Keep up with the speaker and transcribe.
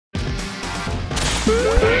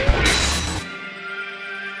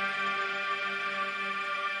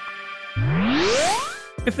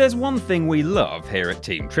If there's one thing we love here at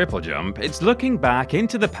Team TripleJump, it's looking back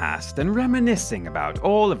into the past and reminiscing about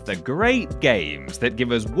all of the great games that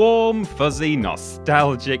give us warm, fuzzy,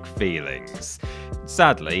 nostalgic feelings.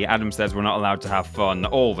 Sadly, Adam says we're not allowed to have fun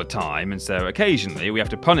all the time, and so occasionally we have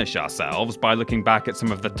to punish ourselves by looking back at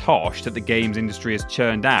some of the tosh that the games industry has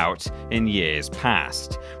churned out in years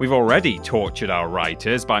past. We've already tortured our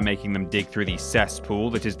writers by making them dig through the cesspool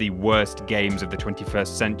that is the worst games of the 21st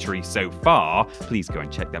century so far. Please go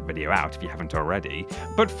and check that video out if you haven't already.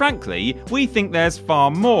 But frankly, we think there's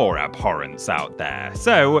far more abhorrence out there,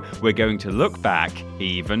 so we're going to look back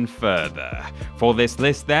even further. For this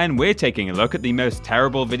list then, we're taking a look at the most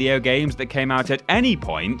terrible video games that came out at any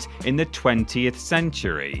point in the 20th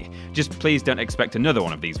century. Just please don't expect another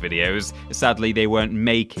one of these videos. Sadly, they weren't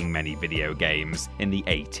making many video games in the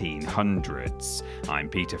 1800s. I'm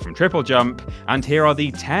Peter from TripleJump, and here are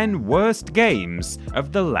the 10 worst games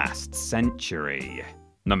of the last century.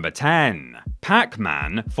 Number 10.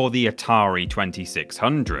 Pac-Man for the Atari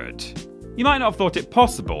 2600. You might not have thought it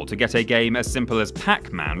possible to get a game as simple as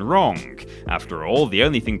Pac-Man wrong. After all, the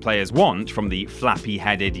only thing players want from the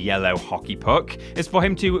flappy-headed yellow hockey puck is for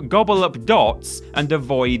him to gobble up dots and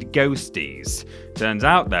avoid ghosties. Turns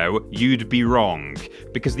out though, you'd be wrong,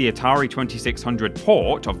 because the Atari 2600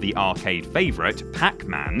 port of the arcade favourite,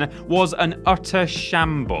 Pac-Man, was an utter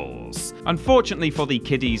shambles. Unfortunately for the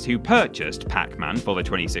kiddies who purchased Pac-Man for the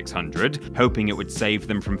 2600, hoping it would save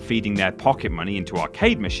them from feeding their pocket money into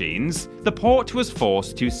arcade machines, the port was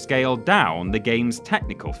forced to scale down the game's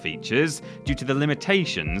technical features due to the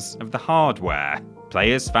limitations of the hardware.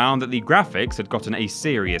 Players found that the graphics had gotten a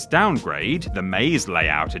serious downgrade, the maze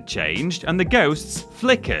layout had changed, and the ghosts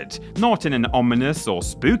flickered, not in an ominous or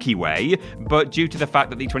spooky way, but due to the fact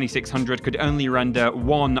that the 2600 could only render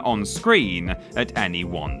one on screen at any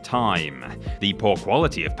one time. The poor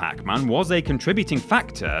quality of Pac-Man was a contributing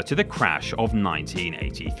factor to the crash of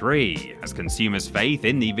 1983, as consumers' faith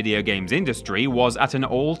in the video games industry was at an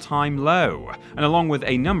all-time low, and along with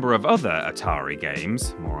a number of other Atari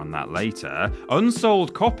games, more on that later,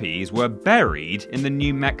 unsold copies were buried in the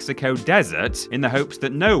New Mexico desert in the hopes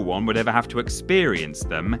that no one would ever have to experience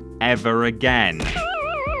them ever again.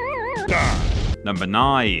 Number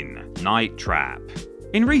 9. Night Trap.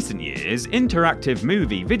 In recent years, interactive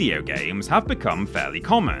movie video games have become fairly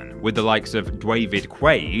common, with the likes of David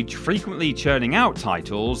Quaid frequently churning out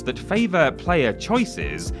titles that favour player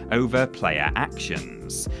choices over player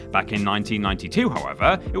actions. Back in 1992,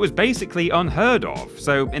 however, it was basically unheard of,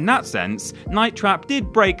 so in that sense, Night Trap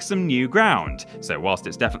did break some new ground. So whilst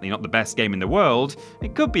it's definitely not the best game in the world,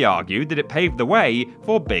 it could be argued that it paved the way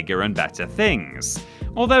for bigger and better things.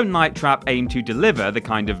 Although Night Trap aimed to deliver the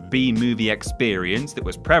kind of B-movie experience that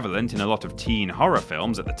was prevalent in a lot of teen horror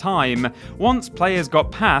films at the time, once players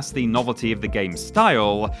got past the novelty of the game's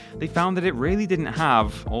style, they found that it really didn't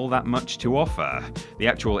have all that much to offer. The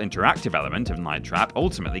actual interactive element of Night Trap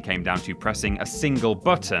ultimately came down to pressing a single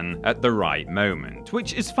button at the right moment,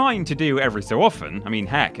 which is fine to do every so often. I mean,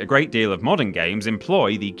 heck, a great deal of modern games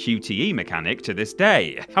employ the QTE mechanic to this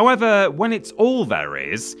day. However, when it's all there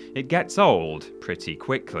is, it gets old pretty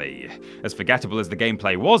quickly. As forgettable as the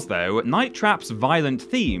gameplay was though, Night Trap's violent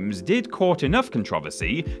themes did court enough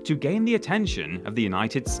controversy to gain the attention of the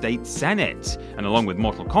United States Senate, and along with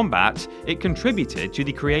Mortal Kombat, it contributed to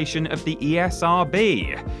the creation of the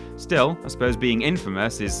ESRB. Still, I suppose being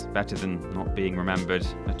infamous is better than not being remembered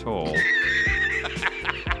at all.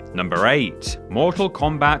 Number 8. Mortal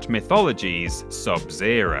Kombat Mythologies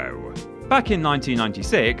Sub-Zero. Back in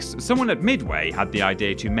 1996, someone at Midway had the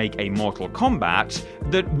idea to make a Mortal Kombat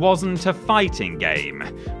that wasn't a fighting game.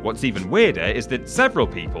 What's even weirder is that several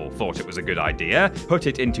people thought it was a good idea, put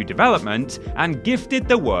it into development, and gifted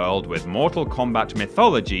the world with Mortal Kombat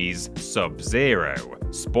Mythologies Sub-Zero.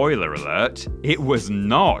 Spoiler alert, it was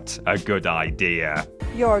not a good idea.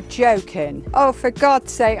 You're joking. Oh, for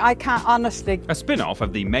God's sake, I can't honestly. A spin-off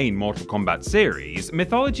of the main Mortal Kombat series,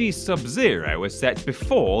 Mythology Sub-Zero was set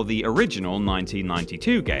before the original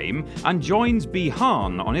 1992 game and joins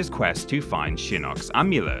Bi-Han on his quest to find Shinnok's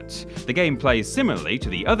amulet. The game plays similarly to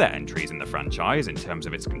the other entries in the franchise in terms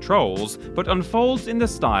of its controls, but unfolds in the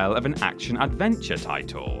style of an action-adventure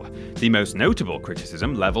title. The most notable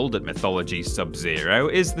criticism levelled at Mythology Sub-Zero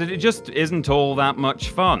is that it just isn't all that much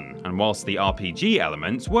fun, and whilst the RPG element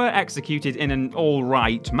elements were executed in an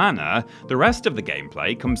alright manner, the rest of the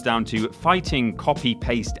gameplay comes down to fighting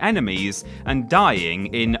copy-paste enemies and dying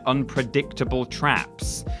in unpredictable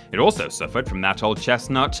traps. It also suffered from that old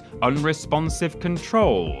chestnut, unresponsive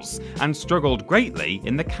controls, and struggled greatly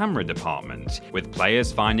in the camera department, with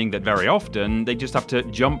players finding that very often they just have to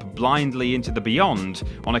jump blindly into the beyond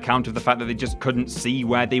on account of the fact that they just couldn't see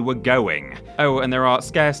where they were going. Oh, and there are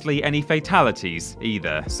scarcely any fatalities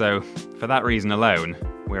either, so for that reason alone,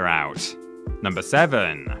 we're out. Number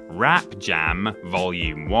 7. Rap Jam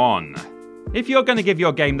Volume 1. If you're going to give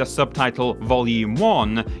your game the subtitle Volume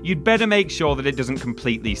 1, you'd better make sure that it doesn't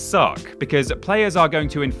completely suck, because players are going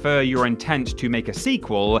to infer your intent to make a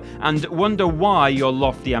sequel and wonder why your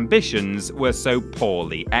lofty ambitions were so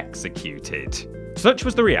poorly executed. Such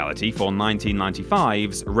was the reality for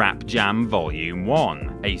 1995's Rap Jam Volume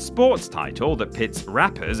 1, a sports title that pits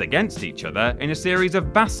rappers against each other in a series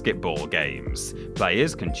of basketball games.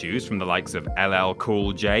 Players can choose from the likes of LL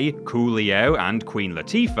Cool J, Coolio, and Queen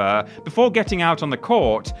Latifah before getting out on the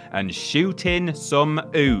court and shooting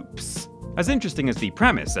some oops. As interesting as the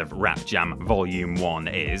premise of Rap Jam Volume 1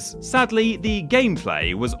 is, sadly the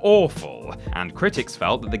gameplay was awful, and critics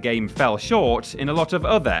felt that the game fell short in a lot of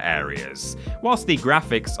other areas. Whilst the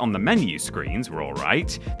graphics on the menu screens were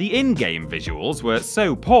alright, the in-game visuals were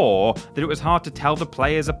so poor that it was hard to tell the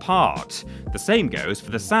players apart. The same goes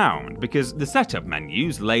for the sound, because the setup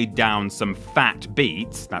menus laid down some fat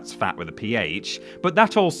beats, that's fat with a PH, but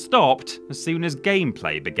that all stopped as soon as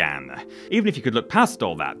gameplay began. Even if you could look past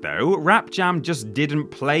all that though, Rap Jam just didn't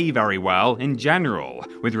play very well in general,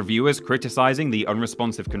 with reviewers criticising the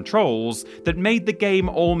unresponsive controls that made the game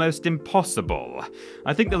almost impossible.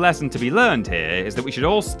 I think the lesson to be learned here is that we should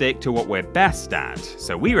all stick to what we're best at,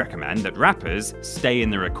 so we recommend that rappers stay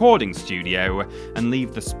in the recording studio and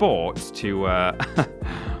leave the sport to,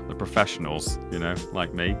 the professionals, you know,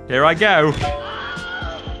 like me. Here I go!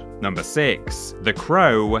 Number 6. The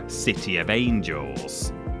Crow City of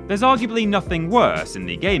Angels. There's arguably nothing worse in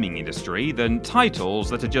the gaming industry than titles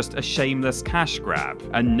that are just a shameless cash grab,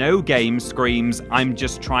 and no game screams, "I'm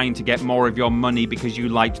just trying to get more of your money because you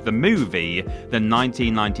liked the movie," than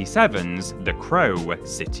 1997's The Crow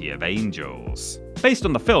City of Angels. Based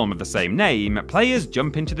on the film of the same name, players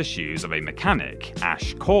jump into the shoes of a mechanic,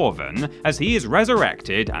 Ash Corvin, as he is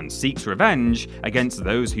resurrected and seeks revenge against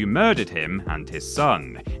those who murdered him and his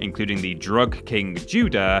son, including the drug king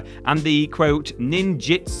Judah and the, quote,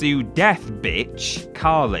 ninjutsu death bitch,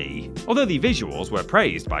 Carly. Although the visuals were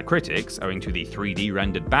praised by critics owing to the 3D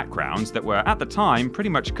rendered backgrounds that were at the time pretty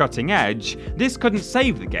much cutting edge, this couldn't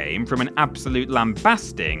save the game from an absolute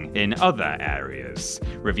lambasting in other areas.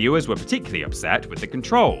 Reviewers were particularly upset with the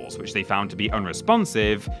controls, which they found to be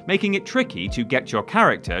unresponsive, making it tricky to get your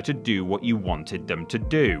character to do what you wanted them to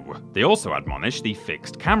do. They also admonished the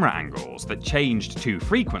fixed camera angles that changed too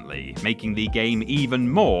frequently, making the game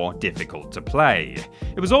even more difficult to play.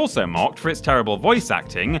 It was also mocked for its terrible voice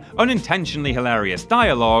acting, unintentionally hilarious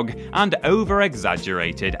dialogue, and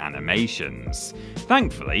over-exaggerated animations.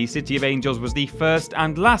 Thankfully, City of Angels was the first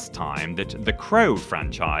and last time that the Crow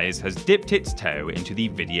franchise has dipped its toe into the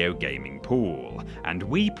video gaming pool, and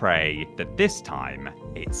we pray that this time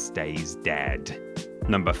it stays dead.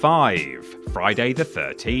 Number 5. Friday the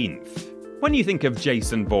 13th. When you think of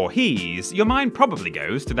Jason Voorhees, your mind probably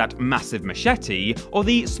goes to that massive machete or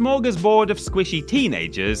the smorgasbord of squishy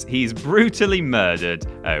teenagers he's brutally murdered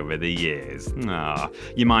over the years.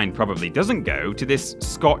 Your mind probably doesn't go to this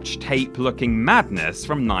Scotch tape-looking madness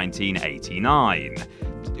from 1989.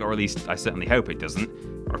 Or at least I certainly hope it doesn't.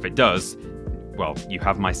 Or if it does, well, you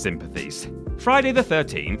have my sympathies. Friday the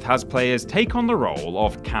 13th has players take on the role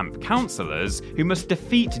of camp counselors who must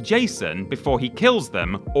defeat Jason before he kills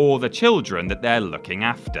them or the children that they're looking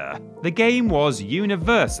after. The game was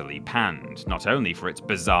universally panned, not only for its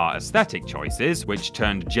bizarre aesthetic choices, which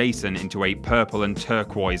turned Jason into a purple and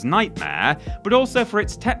turquoise nightmare, but also for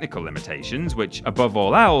its technical limitations, which, above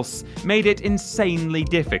all else, made it insanely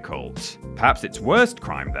difficult. Perhaps its worst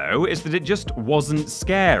crime, though, is that it just wasn't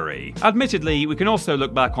scary. Admittedly, we can also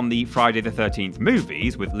look back on the Friday the 13th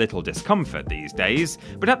movies with little discomfort these days,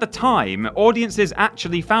 but at the time, audiences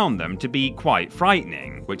actually found them to be quite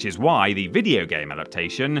frightening, which is why the video game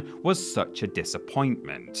adaptation was such a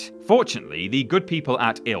disappointment. Fortunately, the good people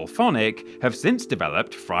at IllFonic have since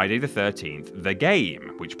developed Friday the 13th the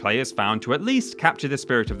game, which players found to at least capture the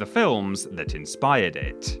spirit of the films that inspired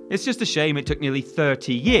it. It's just a shame it took nearly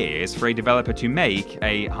 30 years for a developer to make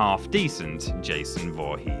a half-decent Jason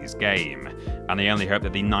Voorhees game, and I only hope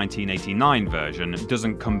that the 1989 version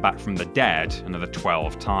doesn't come back from the dead another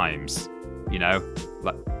 12 times. You know,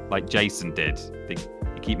 like Jason did. They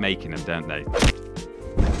keep making them, don't they?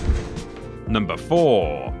 Number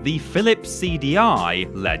 4. The Philips CD-i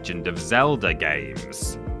Legend of Zelda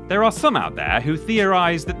games. There are some out there who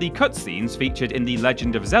theorize that the cutscenes featured in the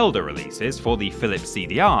Legend of Zelda releases for the Philips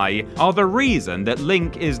CD-i are the reason that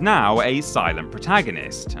Link is now a silent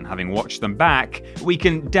protagonist, and having watched them back, we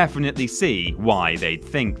can definitely see why they'd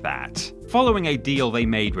think that. Following a deal they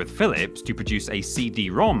made with Philips to produce a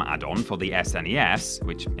CD-ROM add-on for the SNES,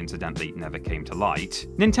 which incidentally never came to light,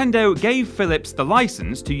 Nintendo gave Philips the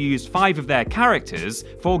license to use 5 of their characters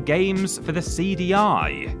for games for the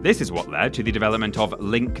CD-i. This is what led to the development of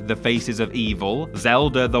Link the Faces of Evil,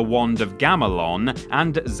 Zelda the Wand of Gamelon,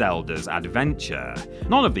 and Zelda's Adventure.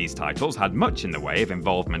 None of these titles had much in the way of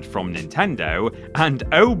involvement from Nintendo, and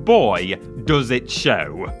oh boy, does it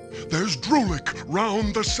show. There's Droolik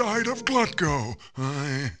round the side of Glutgo.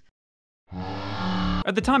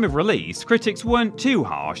 At the time of release, critics weren't too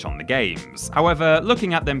harsh on the games. However,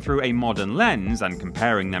 looking at them through a modern lens and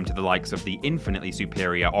comparing them to the likes of the infinitely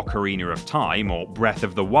superior Ocarina of Time or Breath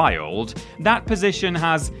of the Wild, that position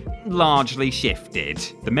has largely shifted.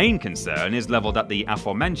 The main concern is levelled at the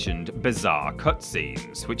aforementioned bizarre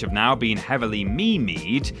cutscenes, which have now been heavily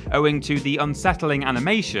meme-ed owing to the unsettling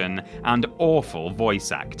animation and awful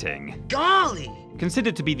voice acting. Golly!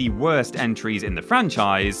 Considered to be the worst entries in the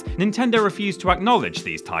franchise, Nintendo refused to acknowledge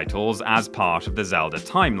these titles as part of the Zelda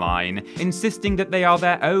timeline, insisting that they are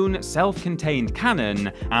their own self-contained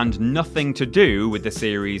canon and nothing to do with the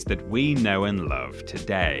series that we know and love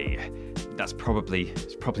today. That's probably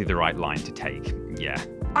the right line to take, yeah.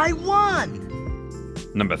 I won!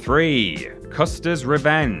 Number 3. Custer's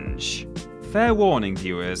Revenge. Fair warning,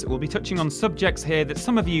 viewers, we'll be touching on subjects here that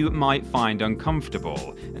some of you might find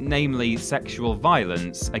uncomfortable, namely sexual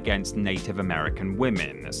violence against Native American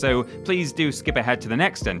women, so please do skip ahead to the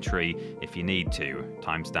next entry if you need to,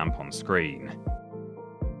 timestamp on screen.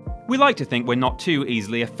 We like to think we're not too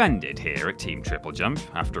easily offended here at Team TripleJump.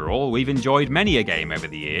 After all, we've enjoyed many a game over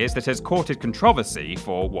the years that has courted controversy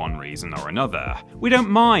for one reason or another. We don't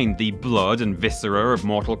mind the blood and viscera of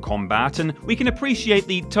Mortal Kombat, and we can appreciate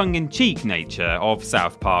the tongue-in-cheek nature of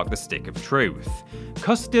South Park: The Stick of Truth.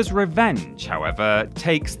 Custer's Revenge, however,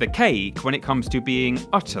 takes the cake when it comes to being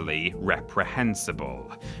utterly reprehensible.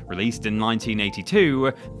 Released in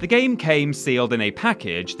 1982, the game came sealed in a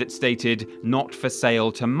package that stated "not for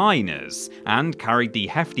sale to minors" and carried the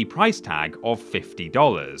hefty price tag of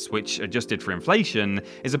 $50, which, adjusted for inflation,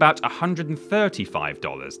 is about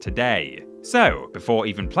 $135 today. So, before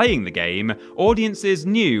even playing the game, audiences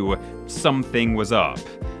knew something was up.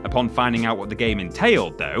 Upon finding out what the game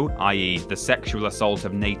entailed, though, i.e. the sexual assault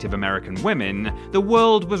of Native American women, the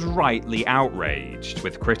world was rightly outraged,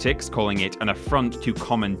 with critics calling it an affront to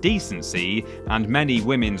common decency, and many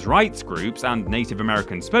women's rights groups and Native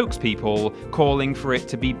American spokespeople calling for it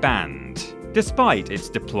to be banned. Despite its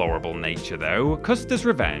deplorable nature, though, Custer's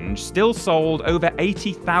Revenge still sold over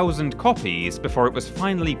 80,000 copies before it was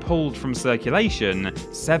finally pulled from circulation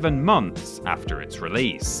 7 months after its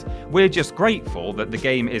release. We're just grateful that the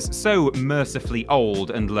game is so mercifully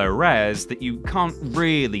old and low-res that you can't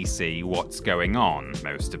really see what's going on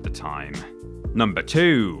most of the time. Number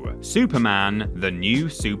 2. Superman: The New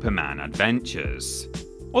Superman Adventures.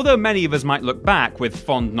 Although many of us might look back with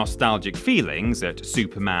fond nostalgic feelings at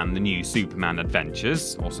Superman: The New Superman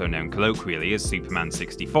Adventures, also known colloquially as Superman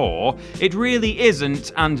 64, it really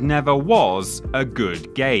isn't and never was a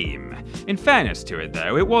good game. In fairness to it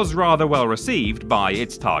though, it was rather well received by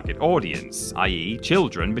its target audience, i.e.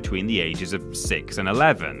 children between the ages of 6 and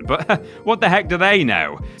 11, but what the heck do they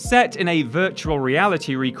know? Set in a virtual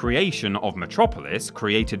reality recreation of Metropolis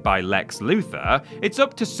created by Lex Luthor, it's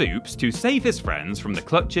up to Supes to save his friends from the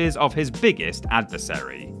clutches of his biggest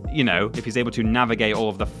adversary. You know, if he's able to navigate all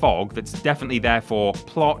of the fog that's definitely there for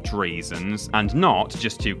plot reasons, and not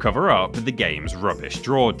just to cover up the game's rubbish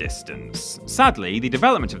draw distance. Sadly, the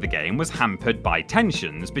development of the game was hampered by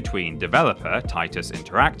tensions between developer Titus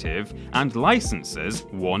Interactive and licensors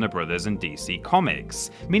Warner Bros. And DC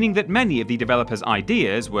Comics, meaning that many of the developers'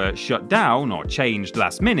 ideas were shut down or changed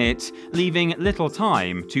last minute, leaving little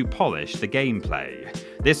time to polish the gameplay.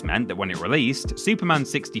 This meant that when it released, Superman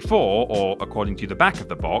 64, or according to the back of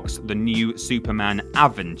the box, The New Superman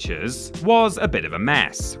Adventures, was a bit of a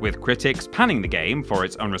mess, with critics panning the game for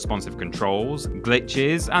its unresponsive controls,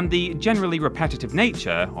 glitches, and the generally repetitive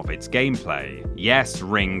nature of its gameplay. Yes,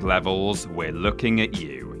 Ring Levels, we're looking at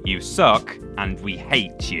you. You suck, and we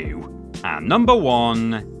hate you. And number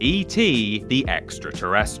 1, E.T. The Extra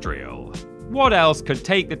Terrestrial. What else could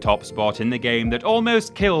take the top spot in the game that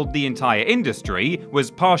almost killed the entire industry,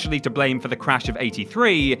 was partially to blame for the crash of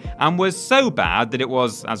 '83, and was so bad that it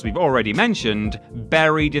was, as we've already mentioned,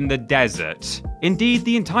 buried in the desert? Indeed,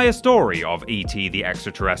 the entire story of ET The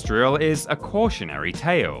Extra Terrestrial is a cautionary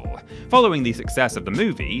tale. Following the success of the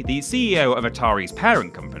movie, the CEO of Atari's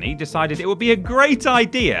parent company decided it would be a great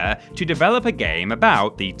idea to develop a game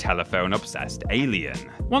about the telephone-obsessed alien.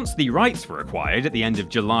 Once the rights were acquired at the end of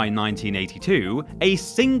July 1982, a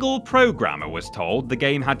single programmer was told the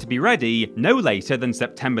game had to be ready no later than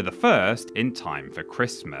September the 1st in time for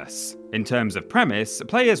Christmas. In terms of premise,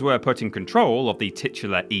 players were put in control of the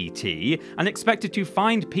titular ET and expected to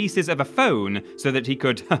find pieces of a phone so that he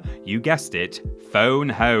could, you guessed it, phone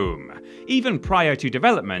home. Even prior to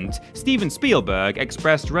development, Steven Spielberg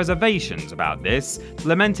expressed reservations about this,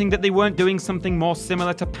 lamenting that they weren't doing something more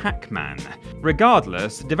similar to Pac-Man.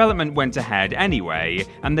 Regardless, development went ahead anyway,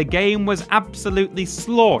 and the game was absolutely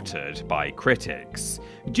slaughtered by critics.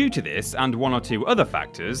 Due to this and one or two other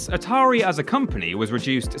factors, Atari as a company was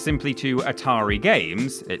reduced simply to Atari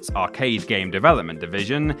Games, its arcade game development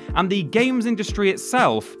division, and the games industry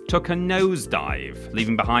itself took a nosedive,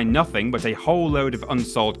 leaving behind nothing but a whole load of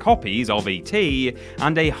unsold copies of ET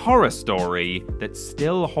and a horror story that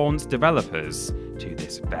still haunts developers to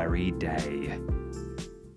this very day.